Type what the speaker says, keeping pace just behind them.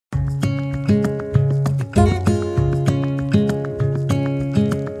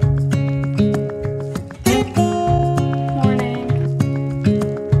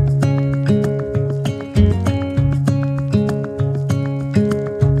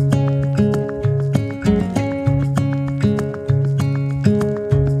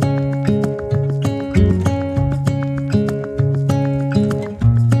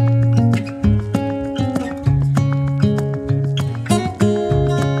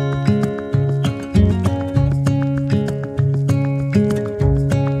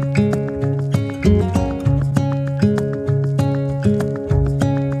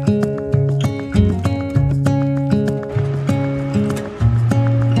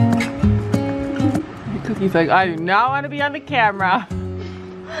He's like, I do not want to be on the camera.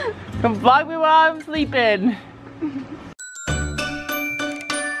 Come vlog me while I'm sleeping.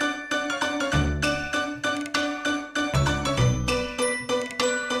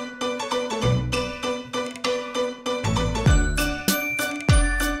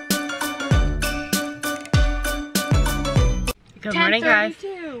 Good morning, guys.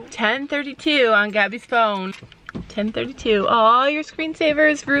 10:32 on Gabby's phone. 10:32. Oh, your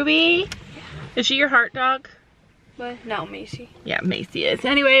screensavers, Ruby. Is she your heart dog? What? No, Macy. Yeah, Macy is.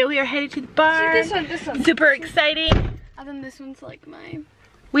 Anyway, we are headed to the barn. See, this one. Super exciting. And then this one's like mine.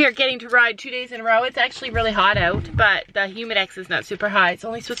 We are getting to ride 2 days in a row. It's actually really hot out, but the humidex is not super high. It's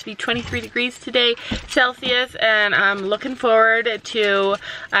only supposed to be 23 degrees today, Celsius, and I'm looking forward to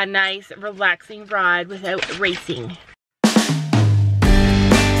a nice, relaxing ride without racing.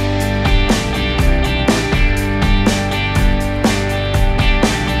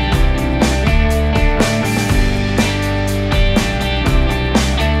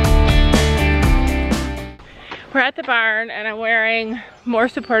 We're at the barn and I'm wearing more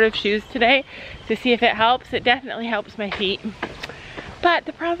supportive shoes today to see if it helps. It definitely helps my feet. But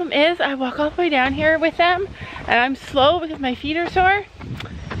the problem is I walk all the way down here with them and I'm slow because my feet are sore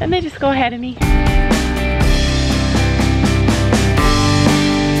and they just go ahead of me.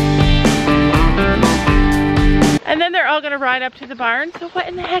 And then they're all gonna ride up to the barn. So what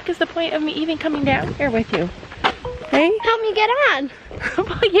in the heck is the point of me even coming down here with you? Hey? Help me get on.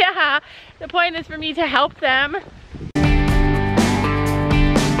 Well, yeah, the point is for me to help them.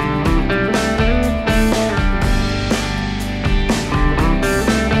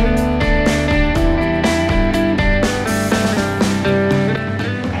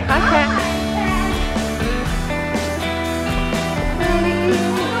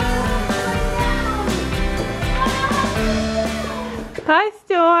 Hi,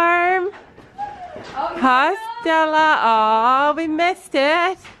 Storm. Hi, Stella. Oh, we missed it.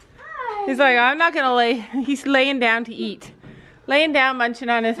 Hi. He's like, I'm not gonna lay. He's laying down to eat. Laying down, munching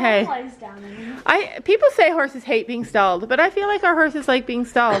on his hay. People say horses hate being stalled, but I feel like our horses like being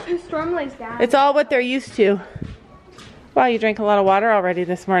stalled. Storm lays down. It's all what they're used to. Wow, you drank a lot of water already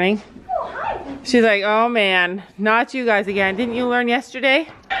this morning. Oh, hi. She's like, oh man, not you guys again. Didn't you learn yesterday?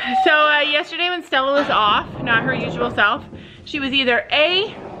 So yesterday when Stella was off, not her usual self, she was either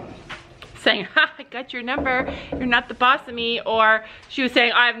A, saying, ha, I got your number, you're not the boss of me, or she was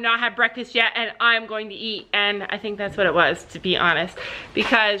saying, I have not had breakfast yet and I'm going to eat. And I think that's what it was, to be honest,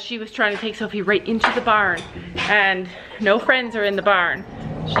 because she was trying to take Sophie right into the barn and no friends are in the barn.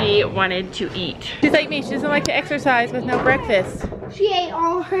 She wanted to eat. She's like me, she doesn't like to exercise with no breakfast. She ate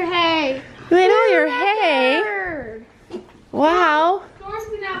all her hay. You ate all your hay? Wow.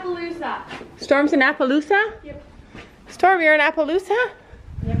 Storm's in Appaloosa. Storm's in Appaloosa? Yep. Storm, you're in Appaloosa?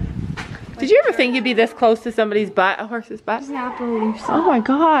 Yep. Did you ever think you'd be this close to somebody's butt, a horse's butt? It's Appaloosa. Oh my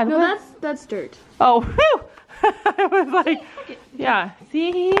God. No, that's dirt. Oh, whew. I was like, yeah.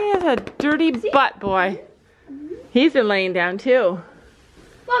 See, he is a dirty butt boy. He's been laying down too.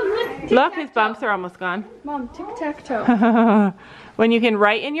 Mom, look, his bumps are almost gone. Mom, tic-tac-toe. When you can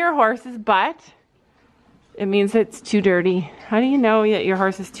write in your horse's butt, it means it's too dirty. How do you know that your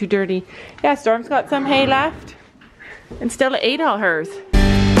horse is too dirty? Yeah, Storm's got some hay left. And Stella ate all hers.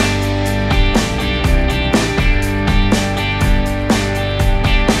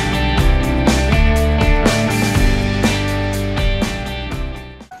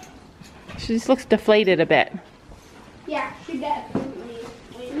 She just looks deflated a bit. Yeah, she definitely.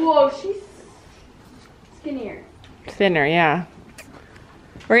 Whoa, she's skinnier. Thinner, yeah.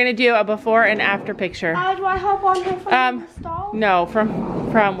 We're gonna do a before and after picture. Do I hop on her from the stall? No,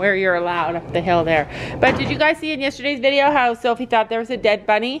 from where you're allowed up the hill there. But did you guys see in yesterday's video how Sophie thought there was a dead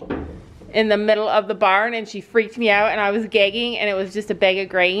bunny in the middle of the barn and she freaked me out and I was gagging and it was just a bag of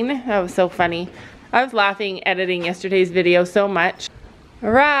grain? That was so funny. I was laughing editing yesterday's video so much.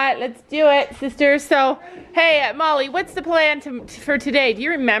 All right, let's do it, sisters. So, hey, Molly, what's the plan for today? Do you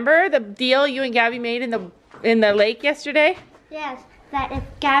remember the deal you and Gabby made in the lake yesterday? Yes, that if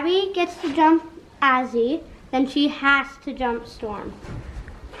Gabby gets to jump Azzy, then she has to jump Storm.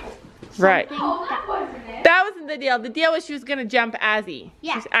 Right. Oh, that wasn't it. That wasn't the deal. The deal was she was gonna jump Azzy.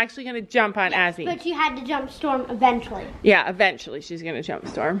 Yeah. She's actually gonna jump on Azzy. But she had to jump Storm eventually. Yeah, eventually she's gonna jump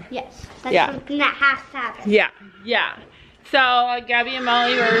Storm. Yes, that's something that has to happen. Yeah, yeah. So Gabby and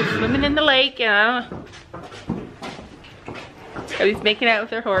Molly were swimming in the lake and Gabby's making out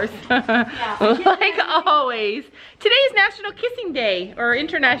with her horse. Like always. Today is National Kissing Day, or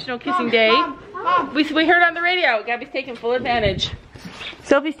International Kissing Day. Mom. We heard on the radio, Gabby's taking full advantage.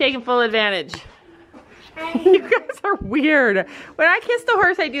 Sophie's taking full advantage. You guys are weird. When I kiss the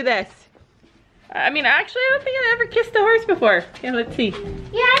horse, I do this. I mean, actually, I don't think I've ever kissed the horse before. Yeah, let's see. You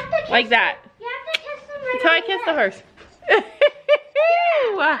have to kiss Like that. You have to kiss them right That's how I on kiss the the horse.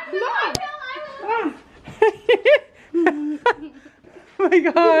 Oh my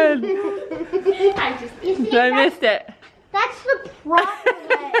god. I missed it. That's the proper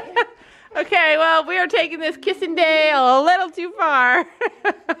way. Okay, well, we are taking this kissing day a little too far.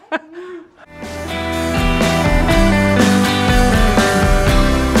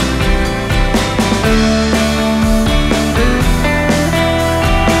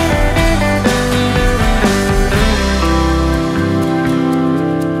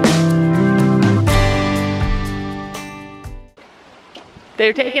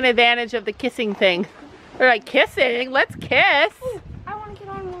 They're taking advantage of the kissing thing. They're like, kissing? Let's kiss. I want to get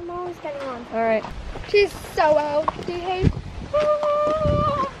on when Molly's getting on. All right. She's so out. Behave.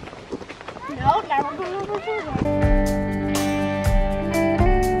 No, never go over to her.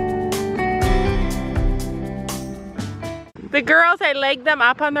 The girls, I leg them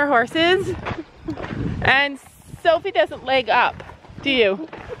up on their horses. And Sophie doesn't leg up. Do you?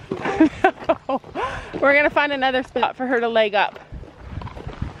 We're going to find another spot for her to leg up.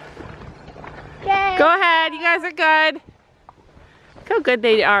 Yay. Go ahead, you guys are good. Look how good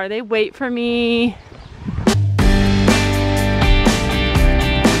they are. They wait for me.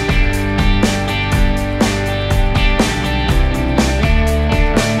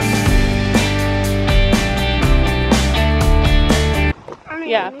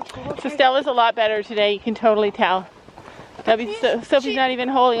 Yeah, so Stella's a lot better today, you can totally tell. Sophie's not even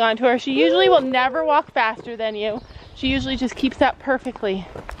holding on to her. She usually will never walk faster than you. She usually just keeps up perfectly.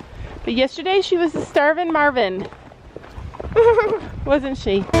 But yesterday she was a starving Marvin. Wasn't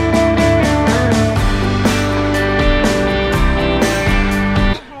she?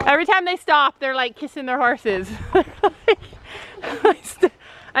 Every time they stop, they're like kissing their horses.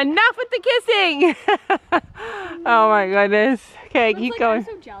 Enough with the kissing! Oh my goodness. Okay, keep going. I'm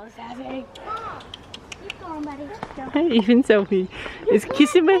so jealous, Abby. Keep going, buddy. Even Sophie is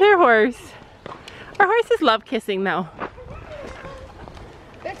kissing with her horse. Our horses love kissing though.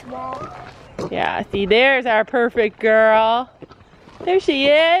 It's wrong. Yeah, see, there's our perfect girl. There she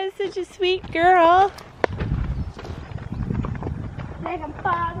is, such a sweet girl. Like I'm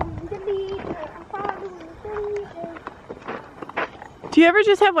following the leader. I'm following the leader. Do you ever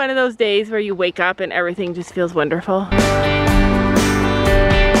just have one of those days where you wake up and everything just feels wonderful?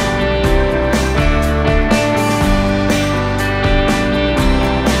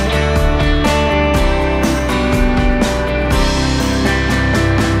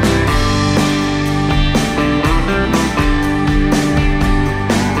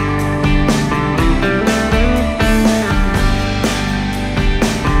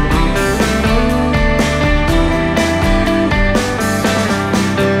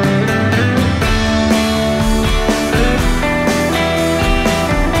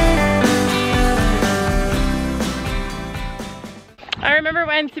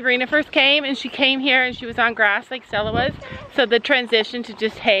 When Sabrina first came and she came here and she was on grass like Stella was, so the transition to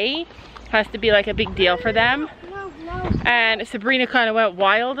just hay has to be like a big deal for them. And Sabrina kind of went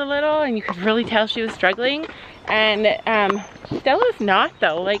wild a little and you could really tell she was struggling, and Stella's not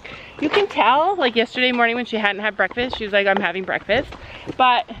though. Like you can tell, like yesterday morning when she hadn't had breakfast, she was like, I'm having breakfast,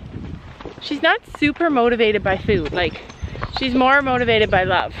 but she's not super motivated by food. Like she's more motivated by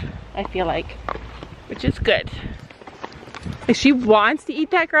love, I feel like, which is good. Like she wants to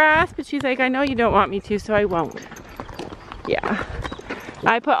eat that grass, but she's like, I know you don't want me to, so I won't. Yeah.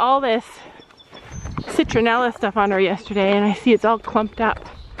 I put all this citronella stuff on her yesterday and I see it's all clumped up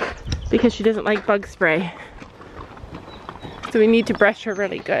because she doesn't like bug spray. So we need to brush her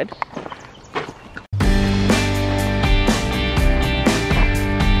really good.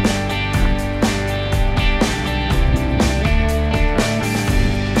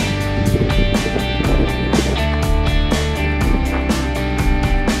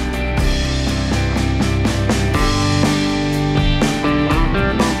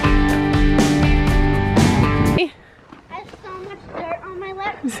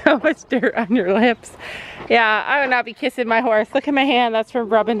 So much dirt on your lips. Yeah, I would not be kissing my horse. Look at my hand, that's from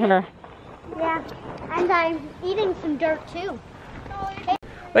rubbing her. Yeah, and I'm eating some dirt too.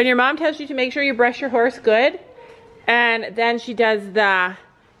 When your mom tells you to make sure you brush your horse good, and then she does the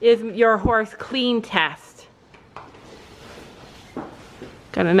is your horse clean test.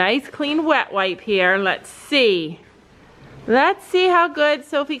 Got a nice clean wet wipe here. Let's see. Let's see how good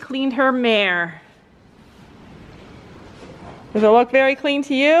Sophie cleaned her mare. Does it look very clean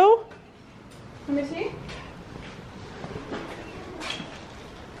to you? Let me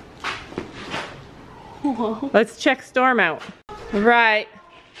see. Let's check Storm out. Right.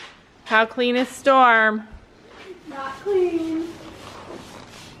 How clean is Storm? Not clean.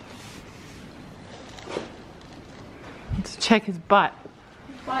 Let's check his butt.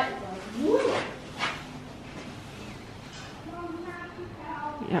 But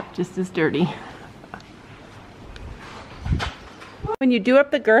Yep, just as dirty. When you do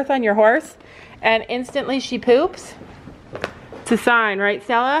up the girth on your horse and instantly she poops, it's a sign, right,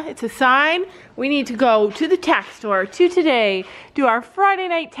 Stella? It's a sign. We need to go to the tack store today, do our Friday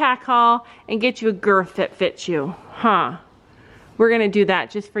night tack haul, and get you a girth that fits you. Huh. We're gonna do that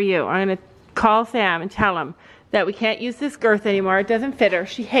just for you. I'm gonna call Sam and tell him that we can't use this girth anymore. It doesn't fit her.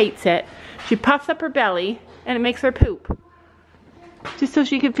 She hates it. She puffs up her belly and it makes her poop. Just so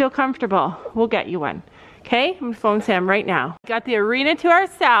she can feel comfortable. We'll get you one. Okay, I'm gonna phone Sam right now. Got the arena to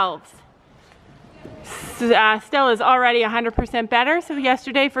ourselves. Stella's already 100% better, so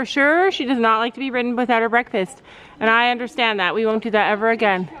yesterday for sure, she does not like to be ridden without her breakfast. And I understand that. We won't do that ever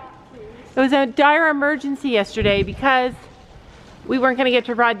again. It was a dire emergency yesterday because we weren't gonna get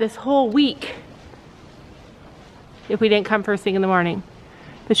to ride this whole week if we didn't come first thing in the morning.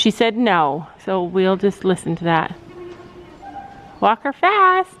 But she said no, so we'll just listen to that. Walk her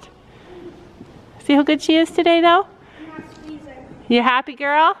fast. See how good she is today, though? You happy,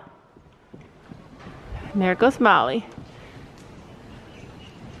 girl? And there goes Molly.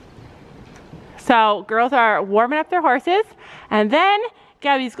 So, girls are warming up their horses, and then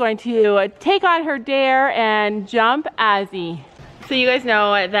Gabby's going to take on her dare and jump Azzy. So you guys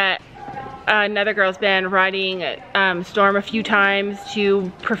know that another girl's been riding Storm a few times to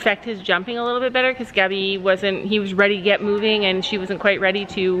perfect his jumping a little bit better because Gabby he was ready to get moving and she wasn't quite ready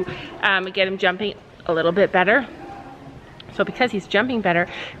to get him jumping a little bit better. So because he's jumping better,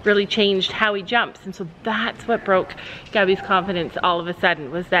 really changed how he jumps. And so that's what broke Gabby's confidence all of a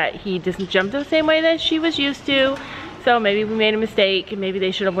sudden, was that he doesn't jump the same way that she was used to. So maybe we made a mistake and maybe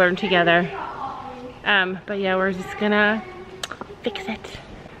they should have learned together. But yeah, we're just gonna fix it.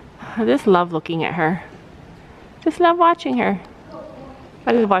 I just love looking at her. Just love watching her.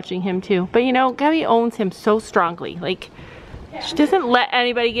 I love watching him too. But you know, Gabby owns him so strongly. Like, she doesn't let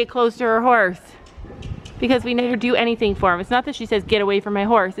anybody get close to her horse because we never do anything for him. It's not that she says, get away from my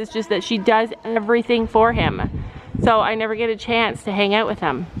horse. It's just that she does everything for him. So I never get a chance to hang out with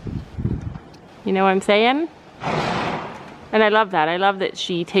him. You know what I'm saying? And I love that. I love that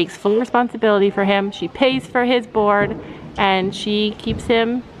she takes full responsibility for him. She pays for his board and she keeps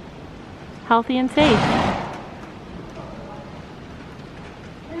him healthy and safe.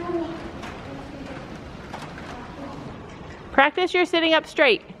 Practice your sitting up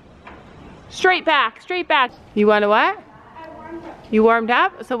straight. Straight back, straight back. You want to what? You warmed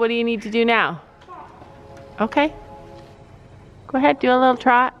up? So what do you need to do now? Okay. Go ahead, do a little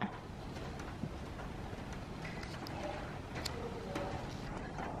trot.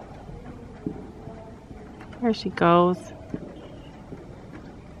 There she goes.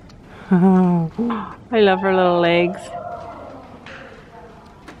 Oh, I love her little legs.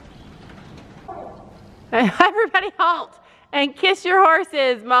 Everybody halt and kiss your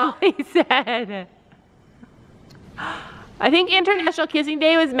horses, Molly said. I think International Kissing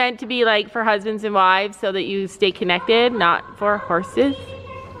Day was meant to be like for husbands and wives so that you stay connected, not for horses.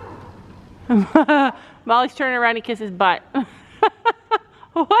 Molly's turning around to kiss his butt.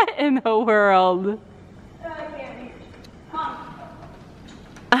 What in the world?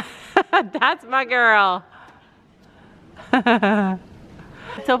 That's my girl.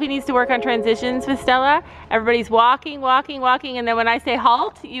 Sophie needs to work on transitions with Stella. Everybody's walking, walking, walking, and then when I say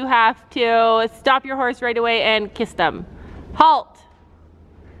halt, you have to stop your horse right away and kiss them. Halt.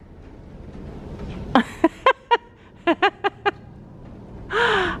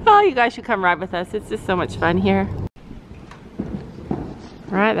 Oh, you guys should come ride with us. It's just so much fun here.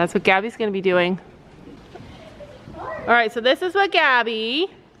 All right, that's what Gabby's gonna be doing. All right, so this is what Gabby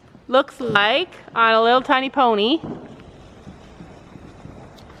looks like on a little tiny pony.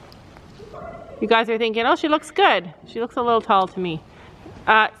 You guys are thinking, oh, she looks good. She looks a little tall to me.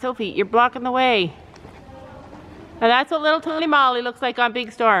 Sophie, you're blocking the way. And that's what little tiny Molly looks like on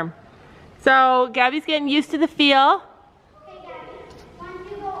Big Storm. So Gabby's getting used to the feel. Okay, Gabby,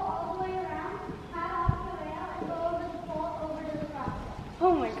 once you go all the way around, paddle off the rail and go over the pole over to the front.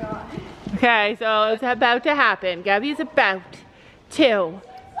 oh my god. Okay, so it's about to happen. Gabby's about to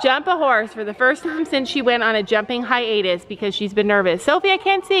jump a horse for the first time since she went on a jumping hiatus because she's been nervous. Sophie, I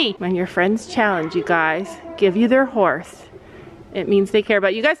can't see. When your friends challenge you guys, give you their horse, it means they care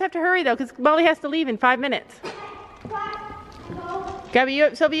about you. You guys have to hurry though because Molly has to leave in 5 minutes. Gabby,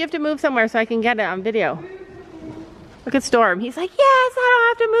 Sophie, you have to move somewhere so I can get it on video. Look at Storm. He's like, yes, I don't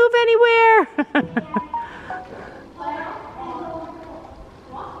have to move anywhere.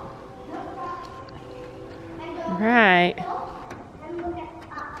 right. And look at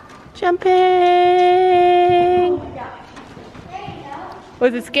up. Jumping. There you go.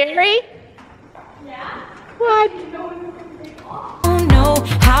 Was it scary? Yeah. What? Don't know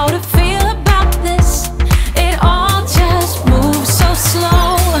how to feel about this. It all just moves so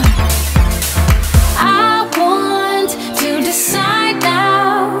slow. I want to decide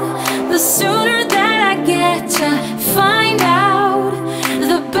now. The sooner that I get to find out,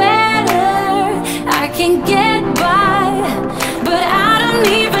 the better I can get by. But I don't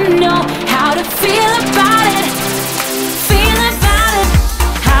even know how to feel about it. Feel about it.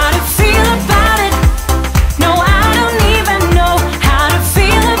 How to feel about it. No, I don't even know how to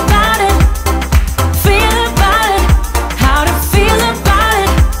feel about it. Feel about it. How to feel about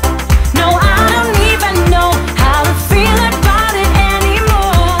it. No, I don't even know how to feel about it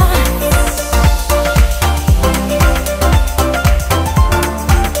anymore.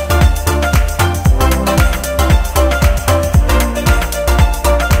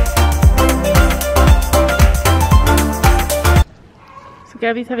 So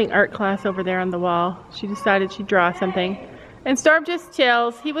Gabby's having art class over there on the wall. She decided she'd draw something. And Storm just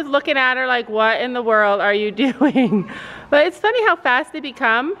chills. He was looking at her like, what in the world are you doing? But it's funny how fast they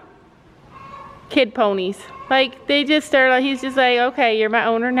become kid ponies. Like, they just start, like, he's just like, okay, you're my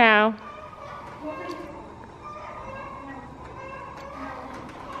owner now.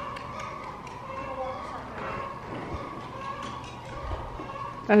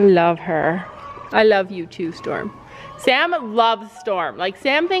 I love her. I love you too, Storm. Sam loves Storm. Like,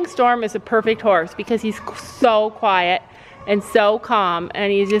 Sam thinks Storm is a perfect horse because he's so quiet and so calm,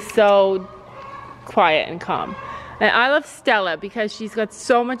 and he's just so quiet and calm. And I love Stella because she's got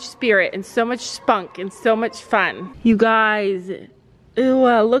so much spirit and so much spunk and so much fun. You guys,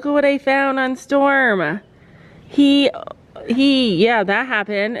 ooh, look at what I found on Storm. Yeah, that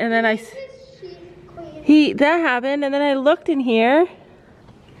happened, and then that happened, and then I looked in here,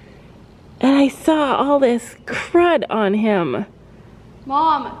 and I saw all this crud on him.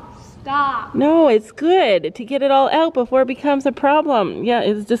 Mom, stop. No, it's good to get it all out before it becomes a problem. Yeah,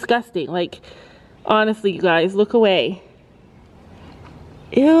 it's disgusting. Like, honestly, you guys, look away.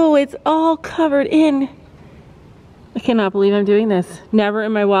 Ew, it's all covered in. I cannot believe I'm doing this. Never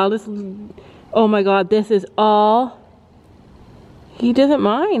in my wildest... Oh my God, this is all... He doesn't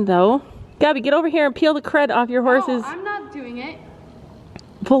mind, though. Gabby, get over here and peel the crud off your horses. No, I'm not doing it.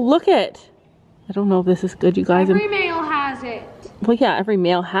 Well, look it. I don't know if this is good, you guys. Every male has it. Well, yeah, every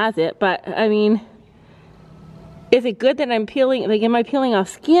male has it, but I mean, is it good that I'm peeling, like, am I peeling off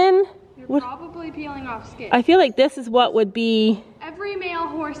skin? You're probably peeling off skin. I feel like this is what would be... Every male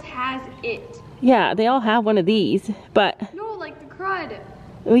horse has it. Yeah, they all have one of these, but... No, like the crud.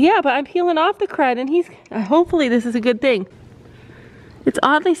 Well, yeah, but I'm peeling off the crud, and he's... hopefully this is a good thing. It's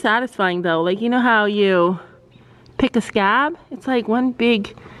oddly satisfying, though. Like, you know how you pick a scab? It's like one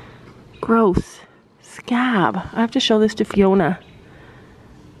big, gross scab. I have to show this to Fiona.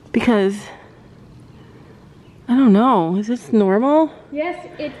 Because... I don't know. Is this normal? Yes,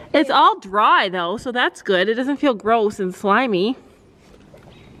 It's all dry though, so that's good. It doesn't feel gross and slimy.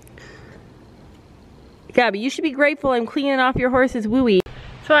 Gabby, you should be grateful I'm cleaning off your horse's wooey.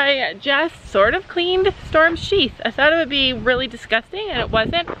 So I just sort of cleaned Storm's sheath. I thought it would be really disgusting, and it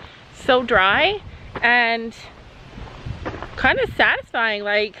wasn't. So dry and kind of satisfying,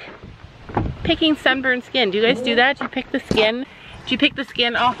 like picking sunburned skin. Do you guys do that? Do you pick the skin? Do you pick the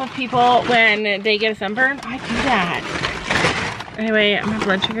skin off of people when they get a sunburn? I do that. Anyway, my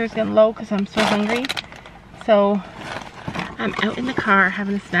blood sugar is getting low because I'm so hungry. So I'm out in the car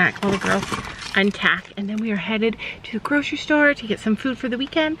having a snack while the girls untack, and then we are headed to the grocery store to get some food for the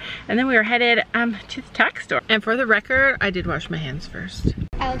weekend, and then we are headed to the tack store. And for the record, I did wash my hands first.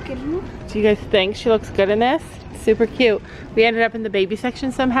 I look good in it. Do you guys think she looks good in this? Super cute. We ended up in the baby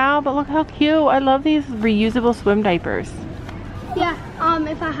section somehow, but look how cute. I love these reusable swim diapers. Yeah,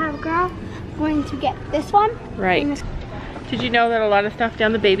 if I have a girl, I'm going to get this one. Right. Did you know that a lot of stuff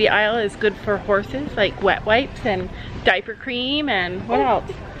down the baby aisle is good for horses, like wet wipes and diaper cream, and what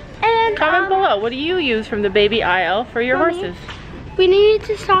else? And Comment below, what do you use from the baby aisle for your horses? We need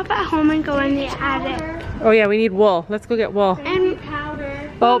to stop at home and go in the attic. Oh yeah, we need wool. Let's go get wool. And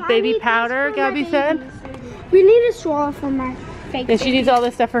powder. Oh, baby powder, Gabby said. We need a stroller for my fake And she needs all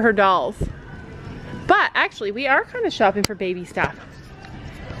this stuff for her dolls. But actually, we are kind of shopping for baby stuff.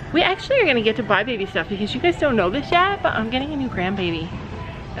 We actually are going to get to buy baby stuff because you guys don't know this yet, but I'm getting a new grandbaby.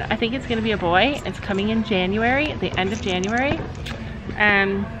 I think it's going to be a boy. It's coming in January, at the end of January.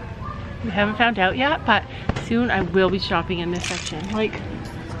 And we haven't found out yet, but soon I will be shopping in this section. Like,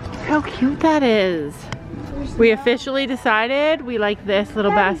 how cute that is. We officially decided we like this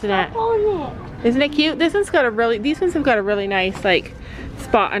little bassinet. Isn't it cute? This one's got a really, these ones have got a really nice like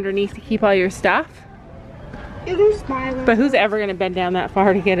spot underneath to keep all your stuff. You're smiling. But who's ever gonna bend down that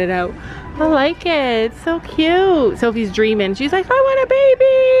far to get it out? I like it, it's so cute. Sophie's dreaming. She's like, I want a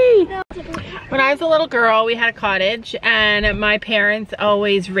baby. When I was a little girl, we had a cottage and my parents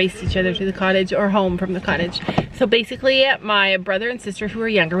always raced each other to the cottage or home from the cottage. So basically my brother and sister who were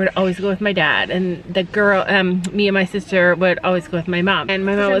younger would always go with my dad, and the girl, me and my sister would always go with my mom. And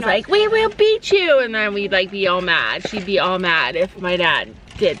my mom was like, we will beat you. And then we'd like be all mad. She'd be all mad if my dad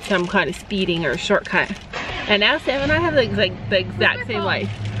did some kind of speeding or shortcut. And now Sam and I have like the exact same life.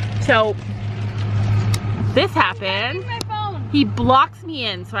 So this happened. He blocks me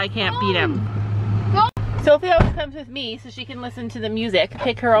in so I can't beat him. Sophie always comes with me so she can listen to the music,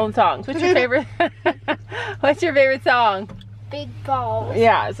 pick her own songs. What's your favorite? What's your favorite song? Big balls.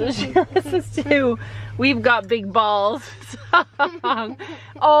 Yeah, so she listens to We've Got Big Balls song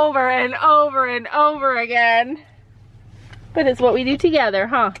over and over and over again. But it's what we do together,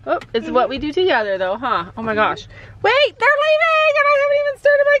 huh? Oh, it's what we do together though, huh? Oh my gosh. Wait, they're leaving and I haven't even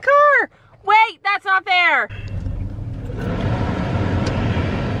started my car. Wait, that's not fair.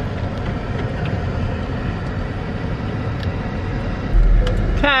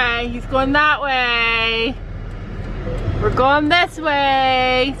 Okay, he's going that way. We're going this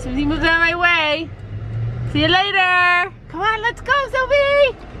way. As soon as he moves out of my way. See you later. Come on, let's go,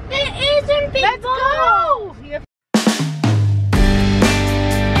 Sophie. It isn't big Let's balls. go.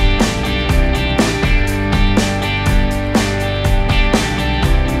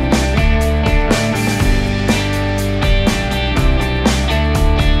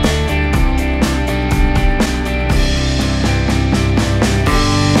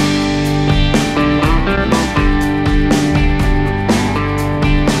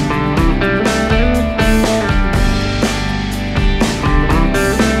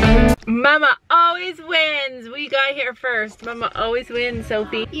 Mama always wins. We got here first. Mama always wins,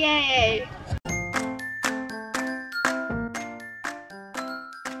 Sophie. Yay.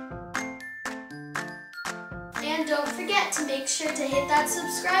 And don't forget to make sure to hit that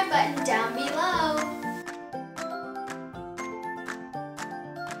subscribe button down below.